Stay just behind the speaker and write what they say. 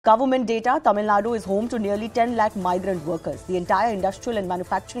Government data, Tamil Nadu is home to nearly 10 lakh migrant workers. The entire industrial and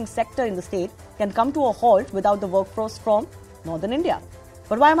manufacturing sector in the state can come to a halt without the workforce from northern India.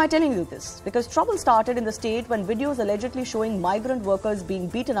 But why am I telling you this? Because trouble started in the state when videos allegedly showing migrant workers being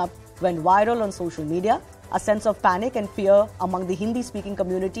beaten up went viral on social media. A sense of panic and fear among the Hindi-speaking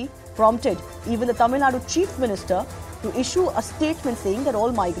community prompted even the Tamil Nadu Chief Minister to issue a statement saying that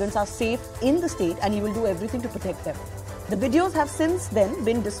all migrants are safe in the state and he will do everything to protect them. The videos have since then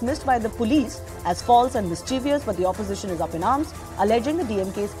been dismissed by the police as false and mischievous, but the opposition is up in arms, alleging the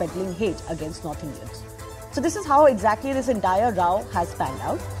DMK is peddling hate against North Indians. So this is how exactly this entire row has panned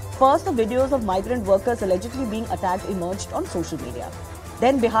out. First, the videos of migrant workers allegedly being attacked emerged on social media.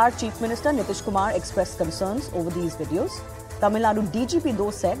 Then Bihar Chief Minister Nitish Kumar expressed concerns over these videos. Tamil Nadu DGP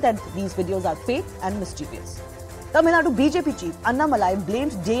though said that these videos are fake and mischievous. Tamil Nadu BJP Chief Annamalai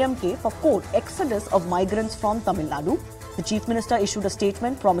blamed DMK for quote exodus of migrants from Tamil Nadu. The Chief Minister issued a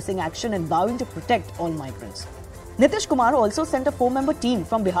statement promising action and vowing to protect all migrants. Nitish Kumar also sent a 4-member team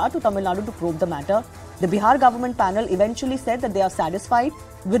from Bihar to Tamil Nadu to probe the matter. The Bihar government panel eventually said that they are satisfied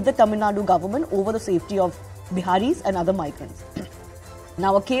with the Tamil Nadu government over the safety of Biharis and other migrants.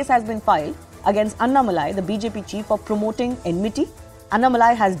 Now a case has been filed against Annamalai, the BJP chief, for promoting enmity.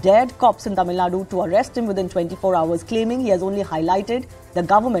 Annamalai has dared cops in Tamil Nadu to arrest him within 24 hours, claiming he has only highlighted the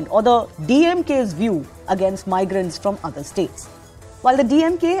government or the DMK's view against migrants from other states. While the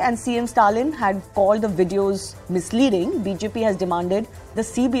DMK and CM Stalin had called the videos misleading, BJP has demanded the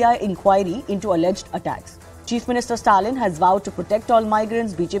CBI inquiry into alleged attacks. Chief Minister Stalin has vowed to protect all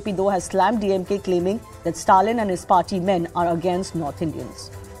migrants. BJP though has slammed DMK, claiming that Stalin and his party men are against North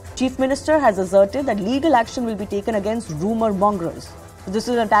Indians. Chief Minister has asserted that legal action will be taken against rumour mongers. So this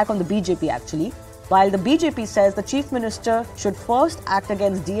is an attack on the BJP actually. While the BJP says the Chief Minister should first act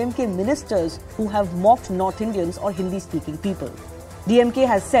against DMK ministers who have mocked North Indians or Hindi-speaking people. DMK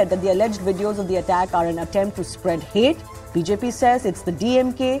has said that the alleged videos of the attack are an attempt to spread hate. BJP says it's the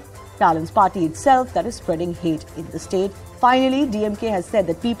DMK, Stalin's party itself, that is spreading hate in the state. Finally, DMK has said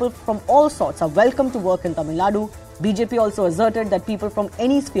that people from all sorts are welcome to work in Tamil Nadu. BJP also asserted that people from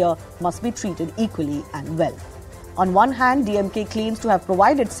any sphere must be treated equally and well. On one hand, DMK claims to have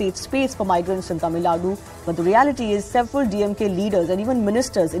provided safe space for migrants in Tamil Nadu, but the reality is several DMK leaders and even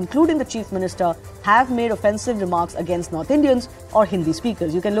ministers, including the Chief Minister, have made offensive remarks against North Indians or Hindi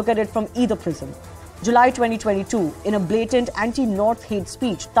speakers. You can look at it from either prism. July 2022, in a blatant anti-North hate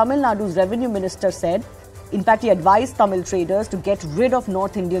speech, Tamil Nadu's Revenue Minister said, in fact, he advised Tamil traders to get rid of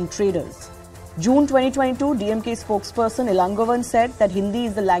North Indian traders. June 2022, DMK spokesperson Ilangovan said that Hindi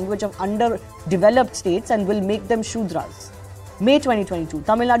is the language of underdeveloped states and will make them Shudras. May 2022,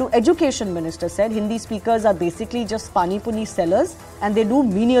 Tamil Nadu Education Minister said Hindi speakers are basically just Pani Puni sellers and they do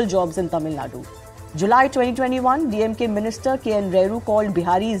menial jobs in Tamil Nadu. July 2021, DMK Minister K.N. Reru called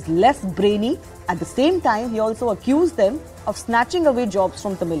Biharis less brainy. At the same time, he also accused them of snatching away jobs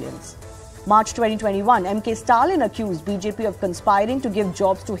from Tamilians. March 2021, MK Stalin accused BJP of conspiring to give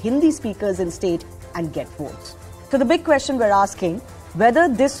jobs to Hindi speakers in state and get votes. So the big question we're asking, whether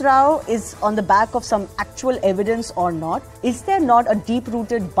this row is on the back of some actual evidence or not, is there not a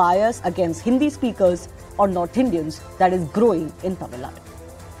deep-rooted bias against Hindi speakers or North Indians that is growing in Tamil Nadu?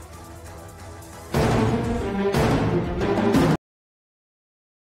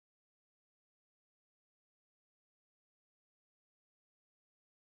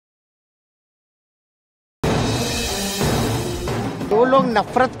 वो लोग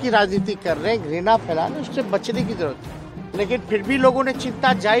नफरत की राजनीति कर रहे हैं, घृणा फैला रहे हैं, उससे बचने की जरूरत है। लेकिन फिर भी लोगों ने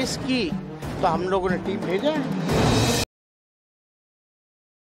चिंता जायज की तो हम लोगों ने टीम भेजा है।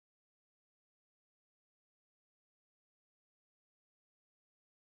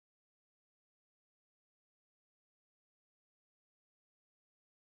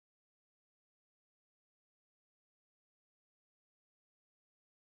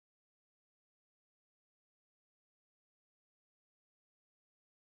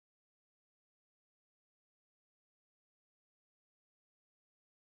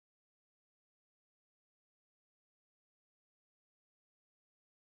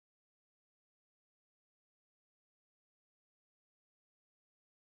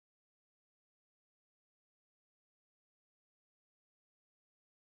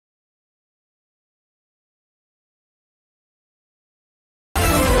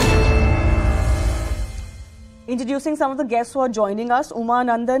 Introducing some of the guests who are joining us. Uma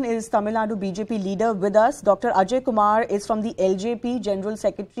Nandan is Tamil Nadu BJP leader with us. Dr. Ajay Kumar is from the LJP General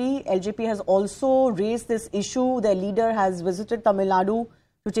Secretary. LJP has also raised this issue. Their leader has visited Tamil Nadu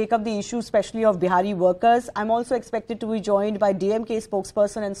to take up the issue, especially of Bihari workers. I'm also expected to be joined by DMK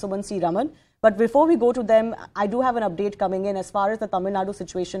spokesperson and Suman C. Raman. But before we go to them, I do have an update coming in as far as the Tamil Nadu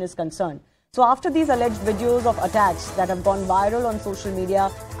situation is concerned. So after these alleged videos of attacks that have gone viral on social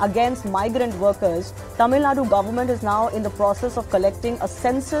media against migrant workers, Tamil Nadu government is now in the process of collecting a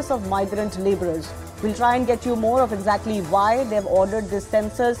census of migrant labourers. We'll try and get you more of exactly why they've ordered this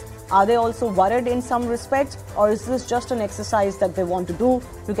census. Are they also worried in some respects, or is this just an exercise that they want to do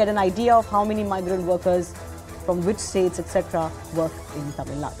to get an idea of how many migrant workers from which states, etc., work in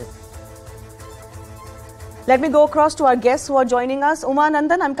Tamil Nadu? Let me go across to our guests who are joining us. Uma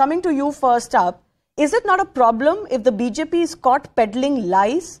Nandan, I'm coming to you first up. Is it not a problem if the BJP is caught peddling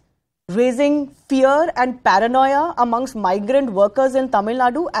lies, raising fear and paranoia amongst migrant workers in Tamil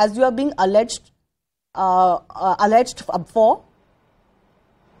Nadu, as you are being alleged for?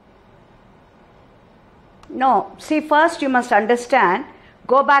 No. See, first you must understand,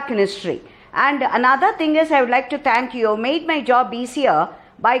 go back in history. And another thing is, I would like to thank you. You made my job easier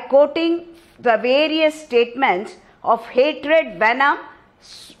by quoting the various statements of hatred, venom,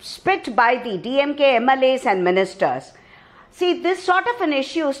 spit by the DMK MLAs and ministers. See, this sort of an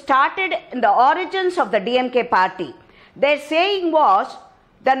issue started in the origins of the DMK party. Their saying was,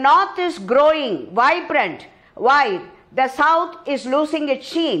 the north is growing, vibrant, while the south is losing its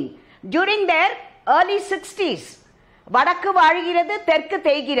sheen. During their early 60s, Vadakku vazhigirathu, Terkku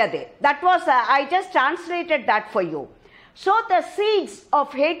theigirathu. That was, I just translated that for you. So the seeds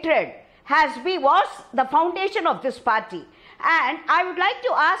of hatred was the foundation of this party. And I would like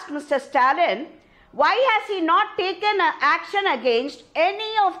to ask Mr. Stalin, why has he not taken action against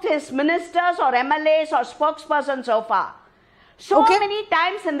any of his ministers or MLAs or spokespersons so far? So many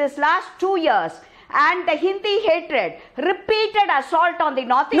times in this last 2 years. And the Hindi hatred, repeated assault on the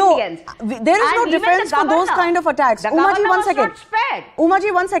North Indians. There is no defense for those kind of attacks. Umaji, one second.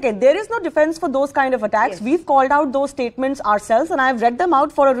 Umaji, 1 second. There is no defense for those kind of attacks. Yes. We've called out those statements ourselves and I've read them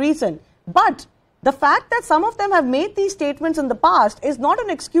out for a reason. But the fact that some of them have made these statements in the past is not an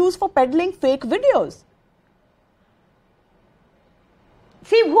excuse for peddling fake videos.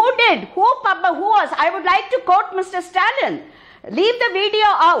 See, who did? Who was? I would like to quote Mr. Stalin. Leave the video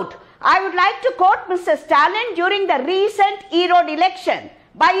out. I would like to quote Mr. Stalin during the recent Erode election,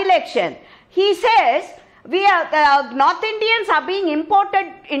 by-election. He says, North Indians are being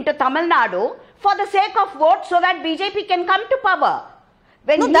imported into Tamil Nadu for the sake of votes so that BJP can come to power.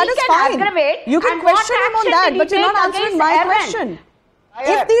 When no, that is fine. You can question him on that, but you're not answering my question.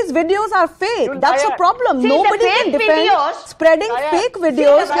 If these videos are fake, that's a problem. Nobody can defend spreading fake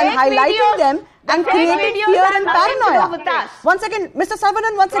videos and highlighting them and creating fear and paranoia. 1 second, Mr.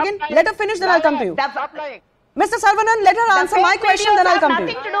 Saravanan, 1 second. Let her finish, then I'll come to you. Mr. Saravanan, let her answer my question, then I'll come to you.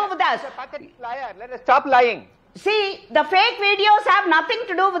 Nothing to do with us. Let us stop lying. See, the fake videos have nothing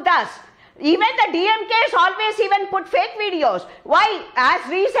to do with us. Even the DMKs always even put fake videos. Why? As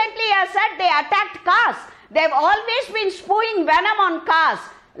recently as said, they attacked caste. They've always been spewing venom on caste,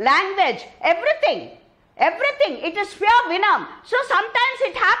 language, everything. Everything. It is pure venom. So sometimes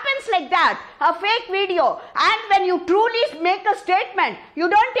it happens like that, a fake video. And when you truly make a statement, you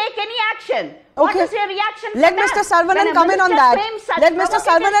don't take any action. What is your reaction? Let Mr. Saravanan come in on that. Let Mr.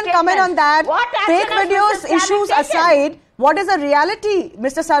 Saravanan come in on that. Fake videos issues aside, what is the reality?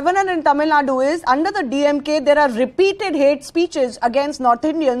 Mr. Saravanan in Tamil Nadu is, under the DMK, there are repeated hate speeches against North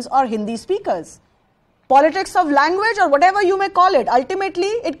Indians or Hindi speakers. Politics of language or whatever you may call it. Ultimately,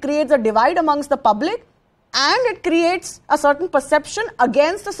 it creates a divide amongst the public and it creates a certain perception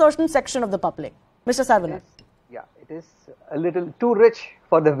against a certain section of the public. Mr. Saravanan. Yeah, it is a little too rich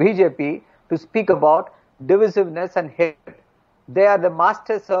for the BJP to speak about divisiveness and hatred. They are the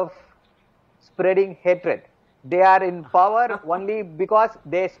masters of spreading hatred. They are in power only because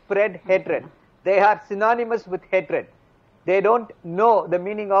they spread hatred. They are synonymous with hatred. They don't know the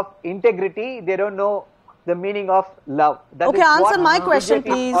meaning of integrity. They don't know the meaning of love. That is answer my question,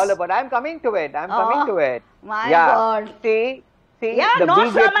 please. All about. I'm coming to it. My God. See, yeah, the no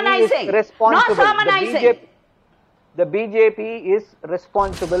BJP sermonizing. is responsible. No sermonizing. The BJP is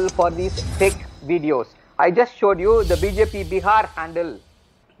responsible for these fake videos. I just showed you the BJP Bihar handle.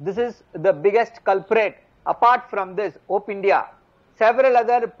 This is the biggest culprit. Apart from this, Op India, several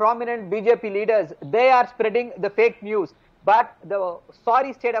other prominent BJP leaders, they are spreading the fake news. But the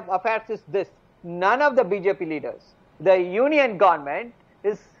sorry state of affairs is this. None of the BJP leaders, the union government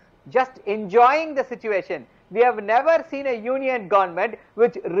is just enjoying the situation. We have never seen a union government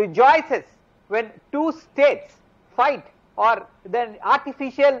which rejoices when two states fight or then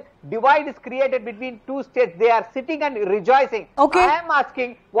artificial divide is created between two states. They are sitting and rejoicing. Okay. I am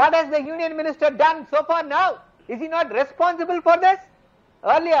asking, what has the union minister done so far now? Is he not responsible for this?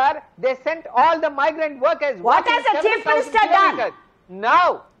 Earlier, they sent all the migrant workers. What has the chief minister done?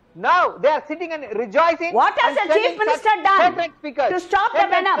 Now, Now they are sitting and rejoicing. What has the Chief Minister done to stop the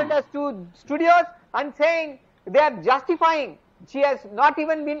venom? To studios and saying they are justifying. She has not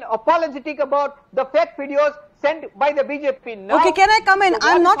even been apologetic about the fake videos sent by the BJP. Now, okay, can I come in?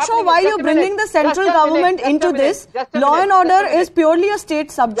 I'm not sure why you're bringing the central government into this. Law and order is purely a state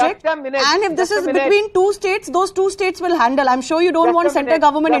subject. And if this is between two states, those two states will handle. I'm sure you don't want central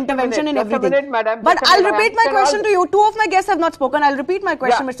government intervention in everything. But I'll repeat my question to you. Two of my guests have not spoken. I'll repeat my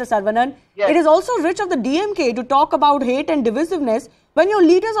question, Mr. Saravanan. Yes. It is also rich of the DMK to talk about hate and divisiveness when your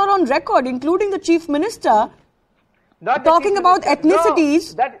leaders are on record, including the Chief Minister, talking about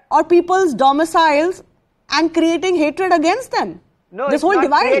ethnicities or people's domiciles and creating hatred against them. No, this whole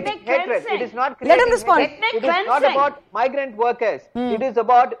divide. Hatred. It is not Let him respond. It is not about migrant workers. It is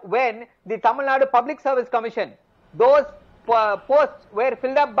about when the Tamil Nadu Public Service Commission, those posts were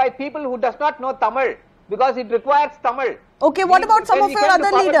filled up by people who does not know Tamil because it requires Tamil. Okay, what about some of your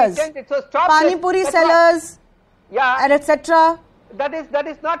other leaders? Pani Puri sellers, and etc. That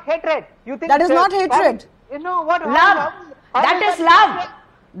is not hatred. You think that is not hatred? You know what? Love. That is love.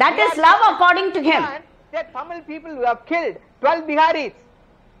 That is love according to him. That Tamil people who have killed 12 Biharis.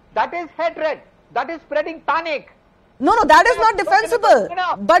 That is hatred. That is spreading panic. No, that is not defensible.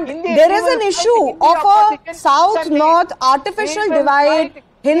 But there is an issue of a South-North artificial divide,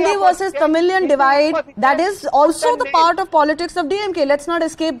 Hindi versus Tamilian divide. That is also the part of politics of DMK. Let's not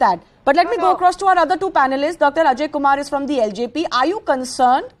escape that. But let me go across to our other two panelists. Dr. Ajay Kumar is from the LJP. Are you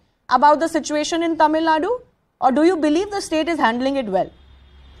concerned about the situation in Tamil Nadu? Or do you believe the state is handling it well?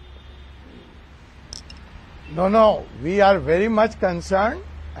 No, we are very much concerned,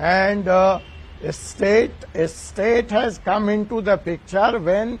 and a state has come into the picture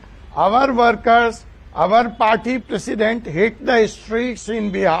when our workers, our party president hit the streets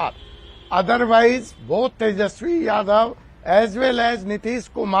in Bihar. Otherwise, both Tejasvi Yadav as well as Nitish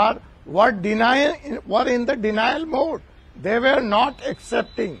Kumar were in the denial mode. They were not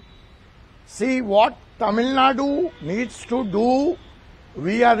accepting. See what Tamil Nadu needs to do.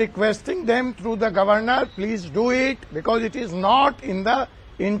 We are requesting them through the governor, please do it, because it is not in the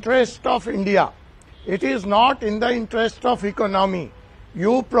interest of India. It is not in the interest of economy.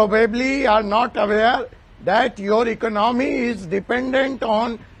 You probably are not aware that your economy is dependent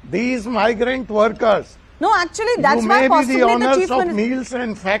on these migrant workers. No, actually, that's why possibly you may be the owners of Minister... mills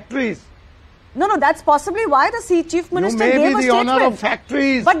and factories. No, that's possibly why the Chief Minister gave a statement. You may be the owner of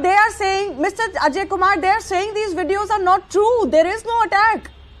factories. But they are saying, Mr. Ajay Kumar, they are saying these videos are not true. There is no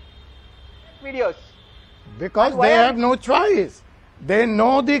attack. Videos. Because they have no choice. They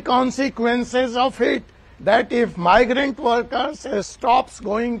know the consequences of it. That if migrant workers stops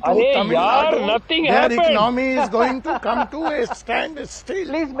going to Tamil Nadu, their economy is going to come to a standstill.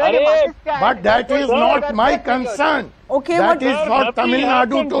 Please make him understand. But that is not my concern. Okay, that is for Tamil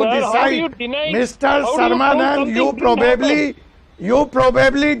Nadu to decide. Mr. Saravanan, you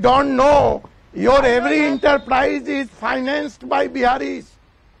probably don't know your every enterprise is financed by Biharis.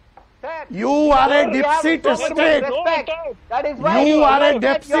 You are a deficit state. You are a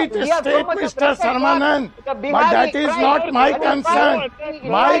deficit state, Mr. Saravanan. But that is not my concern.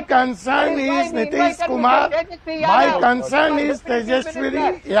 My concern is Nitish Kumar. My concern is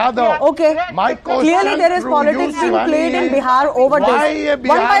Tejasvi Yadav. Okay. My clearly there is politics being played in Bihar over this. Why a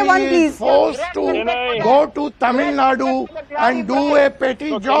Bihari is forced to go to Tamil Nadu and do a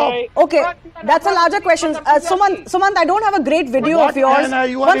petty job? Okay, that's a larger question. Sumant, I don't have a great video of yours.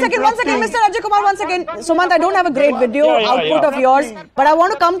 One second, Mr. Ajay Kumar, once again. Sumant, I don't have a great video output of yours, but I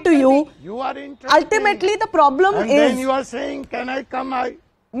want to come to you. You are interested. Ultimately, the problem and is... then you are saying, can I come?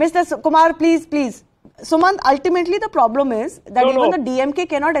 Mr. Kumar, please. Sumant, ultimately the problem is that the DMK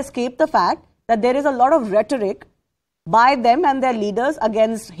cannot escape the fact that there is a lot of rhetoric by them and their leaders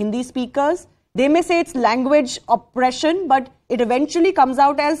against Hindi speakers. They may say it's language oppression, but it eventually comes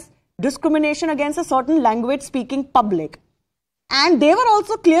out as discrimination against a certain language speaking public. And they were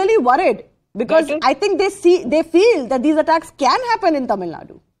also clearly worried because I think they feel that these attacks can happen in Tamil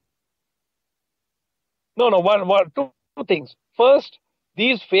Nadu. Two things. First,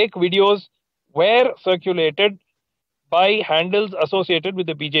 these fake videos were circulated by handles associated with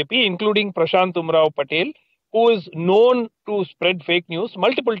the BJP, including Prashant Umrao Patel, who is known to spread fake news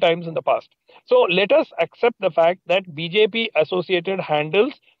multiple times in the past. So let us accept the fact that BJP associated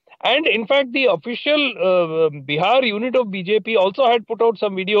handles, and in fact the official Bihar unit of BJP also had put out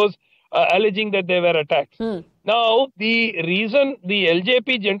some videos alleging that they were attacked. Now, the reason the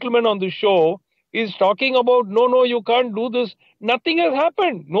LJP gentleman on the show is talking about, no, you can't do this. Nothing has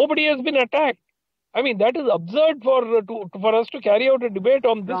happened. Nobody has been attacked. I mean, that is absurd for us to carry out a debate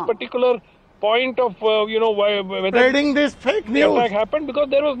on this particular point of, whether spreading this fake the news. attack happened, because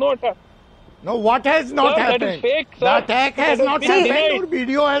there was no attack. No, what has not Sir, happened? that is fake, sir. The attack has That not has been happened. denied. Or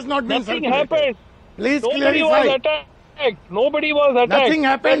video has not been Nothing circulated. happened. Please Nobody clarify. was attacked. Nobody was attacked. Nothing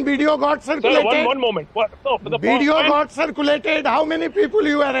happened. Video got Sir, circulated. one moment. What? No, the Video point- got circulated. How many people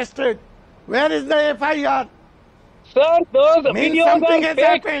you arrested? Where is the FIR? Sir, those Means videos something are has fake.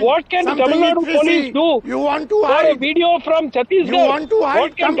 happened. What can Something Tamil Nadu is fishy. police do? You want to Sir, a hide. video from Chhattisgarh. You want to hide.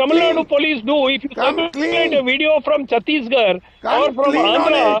 What can Come Tamil clean. Nadu police do if you Come circulate clean. a video from Chhattisgarh Come or from clean on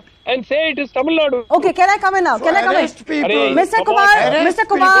Andhra it. and say it is Tamil Nadu? Okay, can I come in now? So Can I come in? arrest people. Array. Mr. Come Kumar, on, arrest Mr.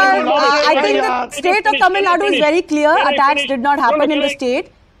 people, Kumar, not I think FIR. the state of Tamil Nadu is very clear. Can I Attacks finish? did not No, happen no, in the can I-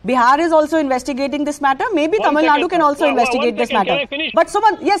 state. Bihar is also investigating this matter. Maybe One Tamil second. Nadu can also One investigate this second. matter. Can I finish? But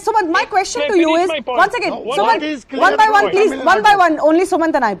Sumant, yes, Sumant, my question Can I to you finish is, my point? once again, No, what Sumant, is clear one by for one, please, Tamil one by Nadu? one, only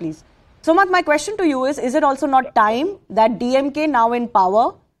Sumant and I, please. Sumant, my question to you is it also not time that DMK, now in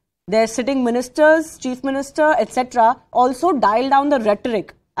power, their sitting ministers, chief minister, etc., also dial down the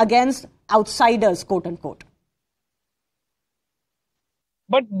rhetoric against outsiders, quote unquote?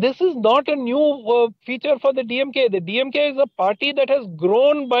 But this is not a new feature for the DMK. The DMK is a party that has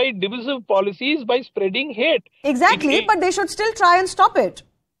grown by divisive policies, by spreading hate. Exactly, but they should still try and stop it.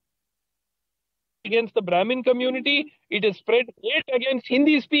 Against the Brahmin community, it has spread hate against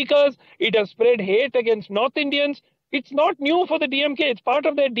Hindi speakers, it has spread hate against North Indians. It's not new for the DMK, it's part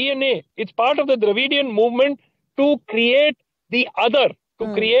of their DNA. It's part of the Dravidian movement to create the other,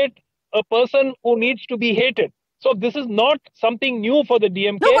 to create a person who needs to be hated. So this is not something new for the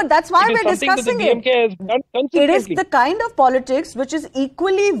DMK. No, but that's why It is we're something that discussing the it. DMK has done It is consistently. the kind of politics which is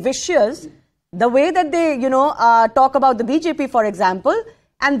equally vicious, the way that they, talk about the BJP, for example,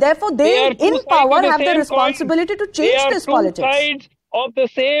 and therefore they are two in sides power of the have the same responsibility to They change are this two politics. sides of the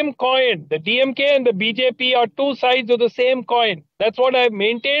same coin. The DMK and the BJP are two sides of the same coin. That's what I've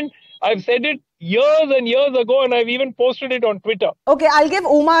maintained. I've said it years and years ago, and I've even posted it on Twitter. Okay, I'll give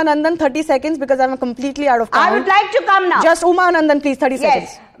Uma Anandan 30 seconds because I'm completely out of time. I would like to come now. Just Uma Anandan, please, 30 seconds.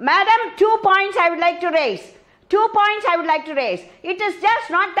 Yes, Madam, 2 points I would like to raise. 2 points I would like to raise. It is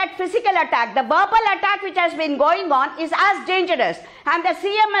just not that physical attack. The verbal attack which has been going on is as dangerous. And the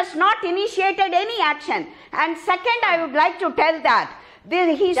CM has not initiated any action. And second, I would like to tell that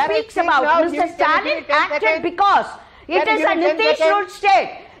he speaks about Mr. Stalin acted because it is a Nitish-ruled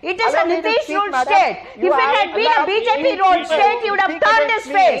state. It is a Nitish-ruled state. If it had been a BJP-ruled state, he would have turned his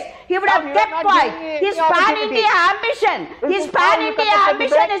face. He would have kept quiet. His pan-India ambition, is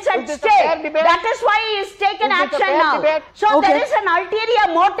at stake. That is why he is taken action now. So there is an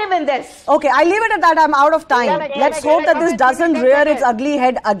ulterior motive in this. Okay, I leave it at that. I'm out of time. Let's hope that this doesn't rear its ugly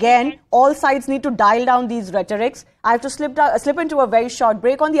head again. All sides need to dial down these rhetorics. I have to slip into a very short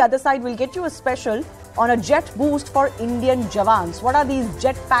break. On the other side, we'll get you a special on a jet boost for Indian Jawans. What are these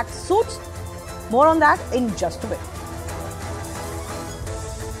jet-packed suits? More on that in just a bit.